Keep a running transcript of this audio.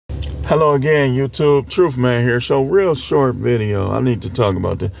Hello again, YouTube. Truth Man here. So real short video. I need to talk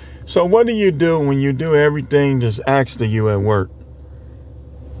about this. So what do you do when you do everything just asked of you at work?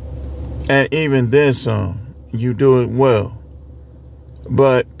 And even then some, you do it well.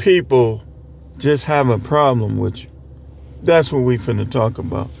 But people just have a problem with you. That's what we finna talk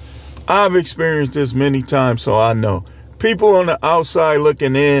about. I've experienced this many times, so I know. People on the outside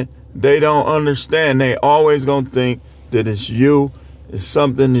looking in, they don't understand. They always gonna think that it's you. It's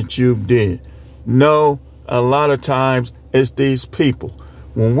something that you did. No, a lot of times it's these people.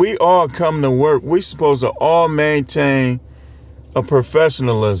 When we all come to work, we're supposed to all maintain a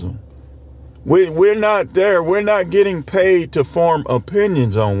professionalism. We're not there. We're not getting paid to form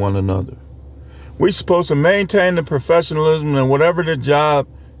opinions on one another. We're supposed to maintain the professionalism, and whatever the job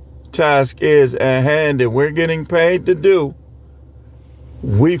task is at hand that we're getting paid to do,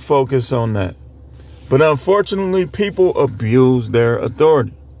 we focus on that. But unfortunately, people abuse their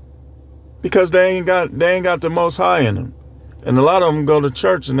authority because they ain't got the Most High in them. And a lot of them go to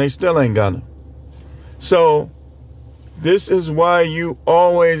church and they still ain't got them. So this is why you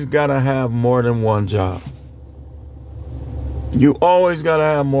always got to have more than one job. You always got to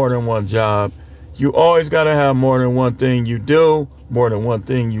have more than one job. You always got to have more than one thing you do, more than one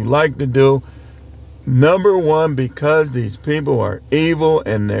thing you like to do. Number one, because these people are evil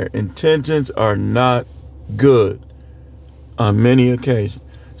and their intentions are not good on many occasions.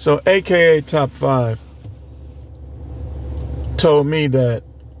 So AKA Top 5 told me that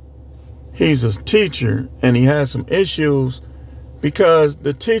he's a teacher and he has some issues because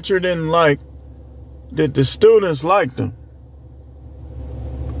the teacher didn't like that the students liked him.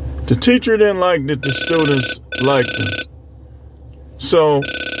 The teacher didn't like that the students liked him. So,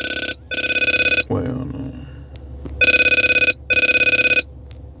 well, no.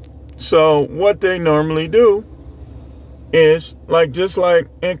 So what they normally do is just like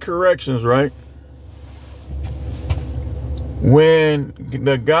in corrections, right? When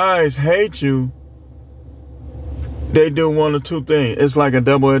the guys hate you, they do one of two things. It's like a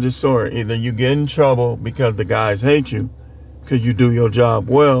double-edged sword. Either you get in trouble because the guys hate you because you do your job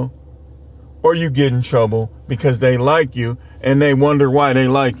well, or you get in trouble because they like you and they wonder why they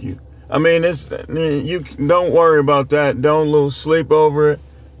like you. I mean, you don't worry about that. Don't lose sleep over it.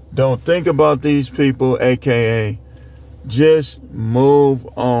 Don't think about these people, AKA just move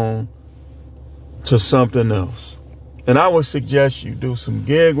on to something else. And I would suggest you do some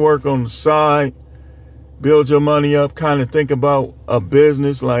gig work on the side, build your money up, kind of think about a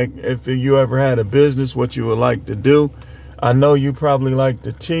business. Like if you ever had a business, what you would like to do. I know you probably like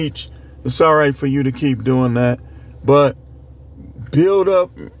to teach. It's all right for you to keep doing that, but build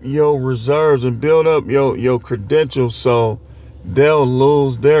up your reserves and build up your credentials so they'll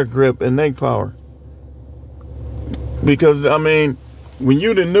lose their grip and their power. Because, I mean, when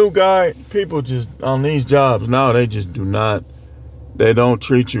you the new guy, people just, on these jobs now, they just they don't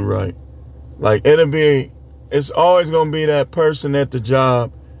treat you right. Like, it's always going to be that person at the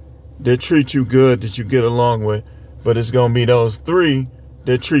job that treats you good, that you get along with. But it's going to be those three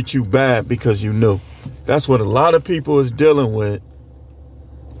that treat you bad because you knew. That's what a lot of people is dealing with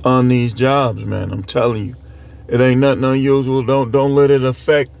on these jobs, man. I'm telling you, it ain't nothing unusual. Don't let it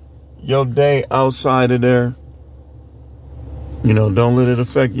affect your day outside of there. You know, don't let it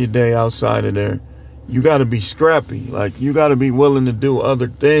affect your day outside of there. You got to be scrappy. Like, you got to be willing to do other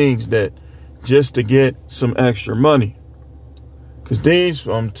things just to get some extra money. Because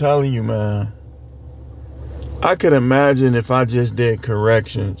I'm telling you, man, I could imagine if I just did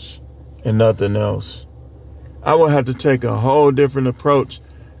corrections and nothing else. I would have to take a whole different approach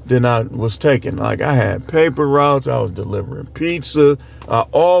than I was taking. Like, I had paper routes. I was delivering pizza. I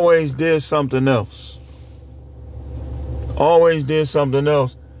always did something else. Always did something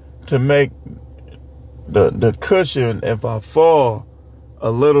else to make the cushion, if I fall,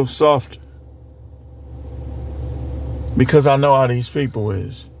 a little softer. Because I know how these people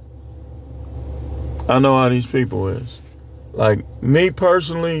is. I know how these people is. Like, me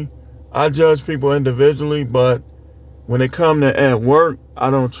personally, I judge people individually, but when it come to at work, I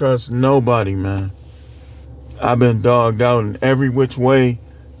don't trust nobody, man. I've been dogged out in every which way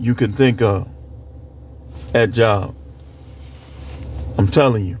you can think of at job. I'm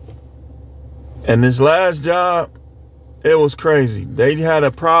telling you. And this last job, it was crazy. They had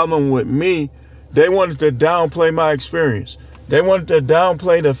a problem with me. They wanted to downplay my experience. They wanted to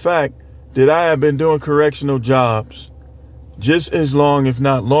downplay the fact that I have been doing correctional jobs just as long, if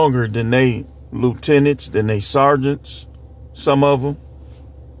not longer, than they lieutenants, than they sergeants, some of them.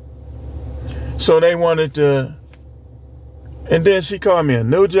 So they wanted to, and then she called me a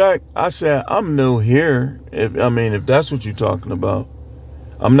new jack. I said, I'm new here. If that's what you're talking about.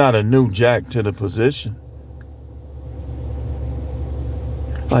 I'm not a new jack to the position.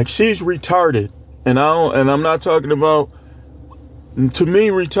 Like, she's retarded. And I'm not talking about, to me,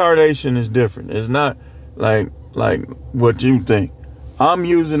 retardation is different. It's not like what you think. I'm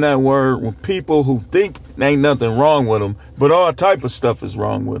using that word with people who think ain't nothing wrong with them, but all type of stuff is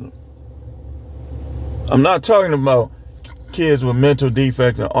wrong with them. I'm not talking about kids with mental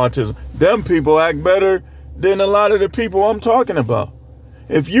defects and autism. Them people act better than a lot of the people I'm talking about.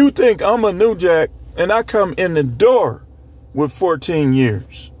 If you think I'm a new jack and I come in the door with 14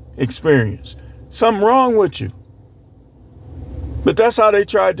 years experience, something wrong with you. But that's how they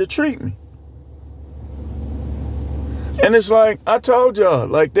tried to treat me. And it's like, I told y'all,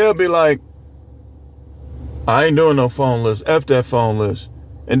 like, they'll be like, I ain't doing no phone list. F that phone list.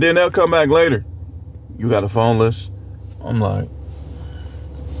 And then they'll come back later. You got a phone list? I'm like.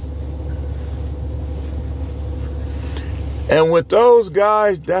 And with those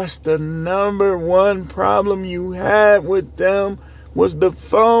guys, that's the number one problem you had with them was the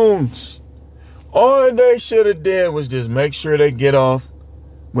phones. All they should have did was just make sure they get off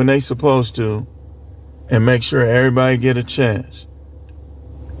when they supposed to and make sure everybody get a chance.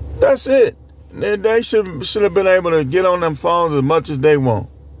 That's it. They should have been able to get on them phones as much as they want.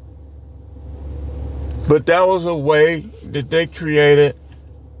 But that was a way that they created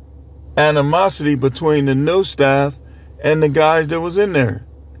animosity between the new staff and the guys that was in there,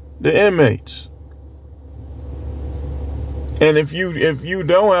 the inmates. And if you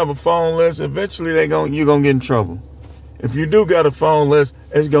don't have a phone list, eventually you're gonna get in trouble. If you do got a phone list,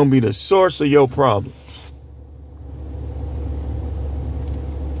 it's gonna be the source of your problems.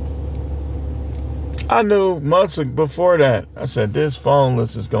 I knew months before that. I said, this phone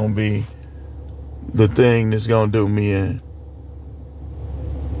list is gonna be the thing that's gonna do me in.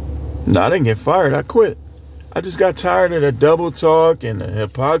 No, I didn't get fired. I quit. I just got tired of the double talk and the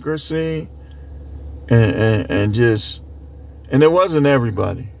hypocrisy and it wasn't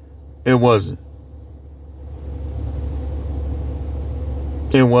everybody. It wasn't.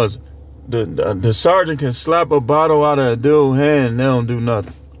 It wasn't. The sergeant can slap a bottle out of a dude's hand and they don't do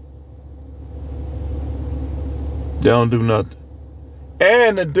nothing. They don't do nothing.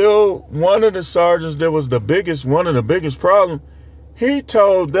 And the dude, one of the sergeants that was one of the biggest problems, he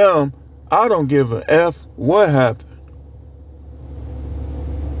told them, I don't give a F what happened.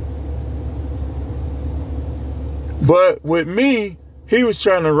 But with me, he was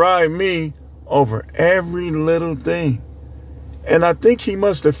trying to ride me over every little thing. And I think he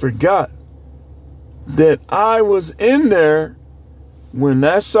must have forgot that I was in there when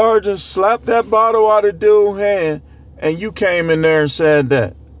that sergeant slapped that bottle out of dude's hand and you came in there and said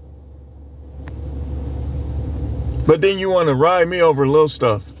that. But then you want to ride me over little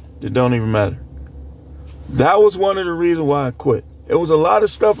stuff that don't even matter. That was one of the reasons why I quit. It was a lot of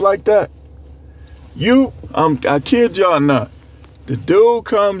stuff like that. I kid y'all not. The dude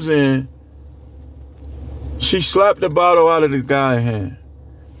comes in. She slapped the bottle out of the guy's hand.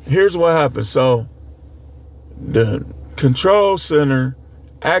 Here's what happened. So the control center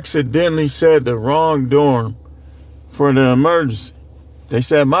accidentally said the wrong dorm for the emergency. They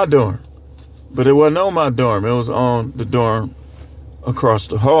said my dorm, but it wasn't on my dorm. It was on the dorm across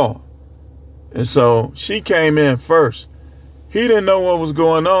the hall. And so she came in first. He didn't know what was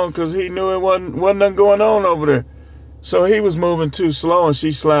going on because he knew it wasn't nothing going on over there. So he was moving too slow and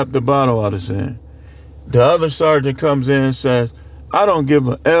she slapped the bottle out of his hand. The other sergeant comes in and says, I don't give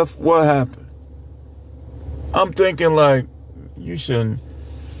a F what happened. I'm thinking like, you shouldn't,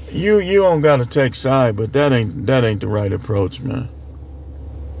 you don't gotta take side, but that ain't the right approach, man.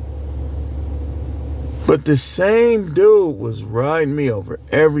 But the same dude was riding me over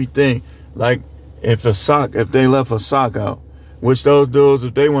everything. Like if they left a sock out, which those dudes,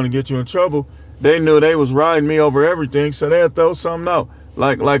 if they want to get you in trouble, they knew they was riding me over everything, so they'd throw something out.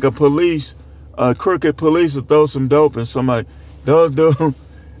 Like a crooked police would throw some dope in somebody. Those dudes,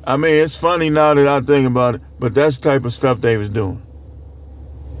 I mean, it's funny now that I think about it, but that's the type of stuff they was doing.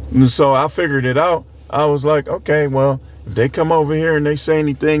 And so I figured it out. I was like, okay, well, if they come over here and they say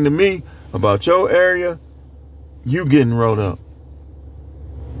anything to me about your area, you getting rolled up.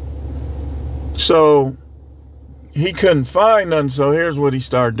 So he couldn't find nothing, so here's what he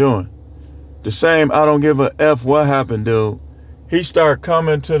started doing. The same I don't give a F what happened, dude. He started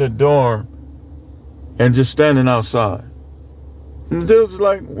coming to the dorm and just standing outside. And the dude's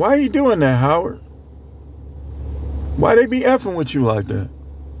like, why are you doing that, Howard? Why they be effing with you like that?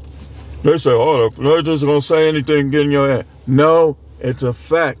 They say, oh, they're just going to say anything, get in your head. No, it's a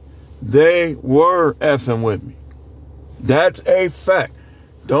fact. They were effing with me. That's a fact.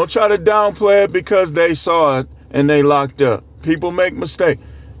 Don't try to downplay it because they saw it and they locked up. People make mistakes.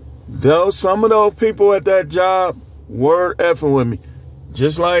 some of those people at that job were effing with me.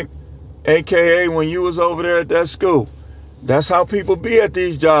 Just like AKA when you was over there at that school. That's how people be at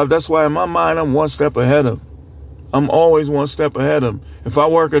these jobs. That's why in my mind, I'm one step ahead of them. I'm always one step ahead of them. If I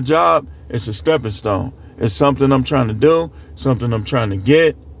work a job, it's a stepping stone. It's something I'm trying to do, something I'm trying to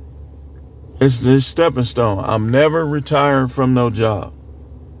get. It's this stepping stone. I'm never retiring from no job.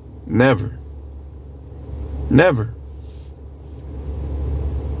 Never. Never.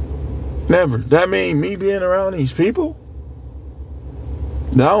 Never. That means me being around these people?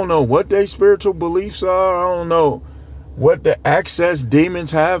 I don't know what their spiritual beliefs are. I don't know what the access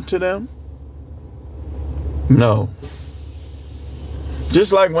demons have to them. No.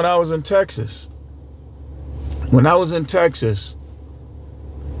 Just like when I was in Texas. When I was in Texas,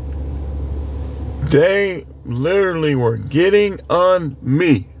 they literally were getting on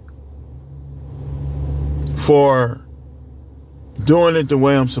me for doing it the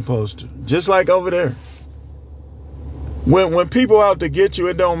way I'm supposed to. Just like over there. When people out to get you,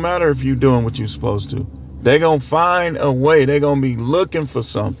 it don't matter if you're doing what you're supposed to. They're going to find a way. They're going to be looking for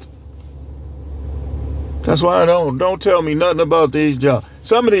something. That's why don't tell me nothing about these jobs.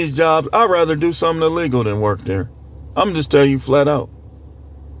 Some of these jobs, I'd rather do something illegal than work there. I'm just telling you flat out.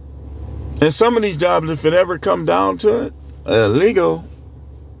 And some of these jobs, if it ever come down to it, illegal.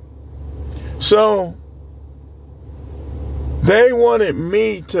 So they wanted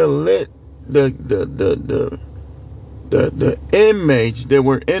me to let the inmates that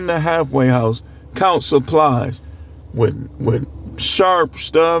were in the halfway house count supplies with sharp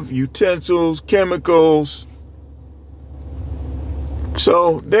stuff, utensils, chemicals.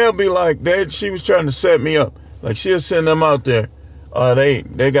 So they'll be like, she was trying to set me up. Like she'll send them out there.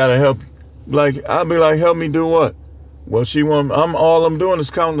 They gotta help. Like I'll be like, help me do what? Well, all I'm doing is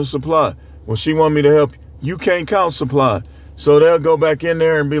counting the supply. Well, she want me to help. You can't count supply. So they'll go back in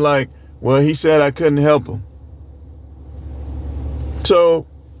there and be like, well, he said I couldn't help him. So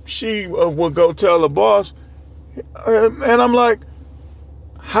she would go tell the boss. And I'm like,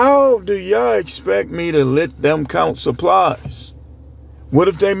 how do y'all expect me to let them count supplies? What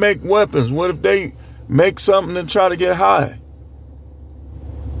if they make weapons? What if they make something to try to get high?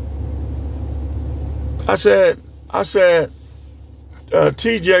 I said,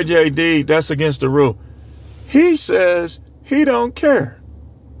 TJJD, that's against the rule. He says he don't care.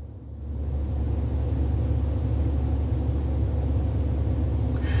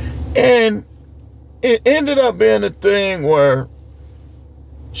 And it ended up being a thing where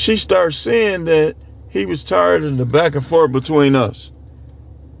she started seeing that he was tired of the back and forth between us.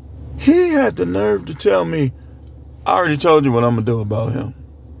 He had the nerve to tell me, I already told you what I'm going to do about him.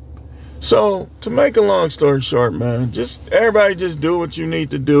 So, to make a long story short, man, everybody just do what you need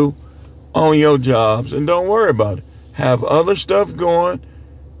to do on your jobs and don't worry about it. Have other stuff going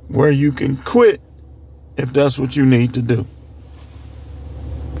where you can quit if that's what you need to do.